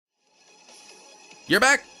You're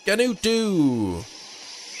back, Ganutu.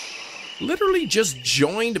 Literally just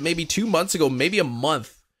joined maybe 2 months ago, maybe a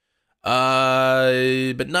month.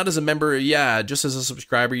 But not as a member. Yeah, just as a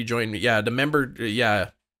subscriber, you joined me. Yeah, the member.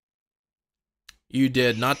 Yeah, you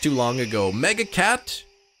did not too long ago. Mega Cat,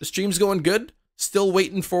 the stream's going good. Still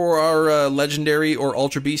waiting for our legendary or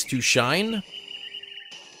ultra beast to shine.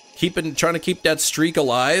 Trying to keep that streak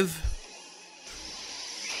alive.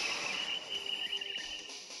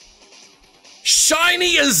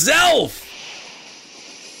 Shiny Azelf!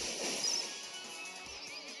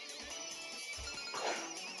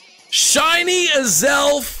 Shiny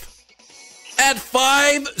Azelf at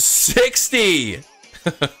 560.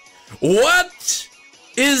 What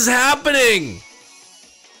is happening?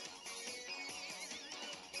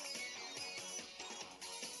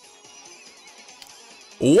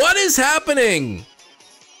 What is happening?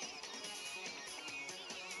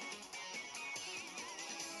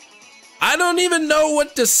 I don't even know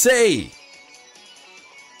what to say.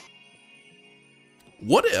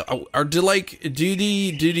 What do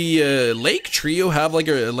the Lake Trio have like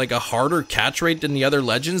a harder catch rate than the other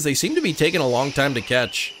legends? They seem to be taking a long time to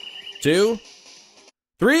catch. 2,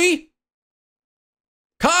 3,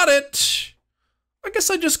 caught it. I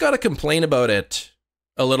guess I just gotta complain about it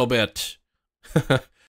a little bit.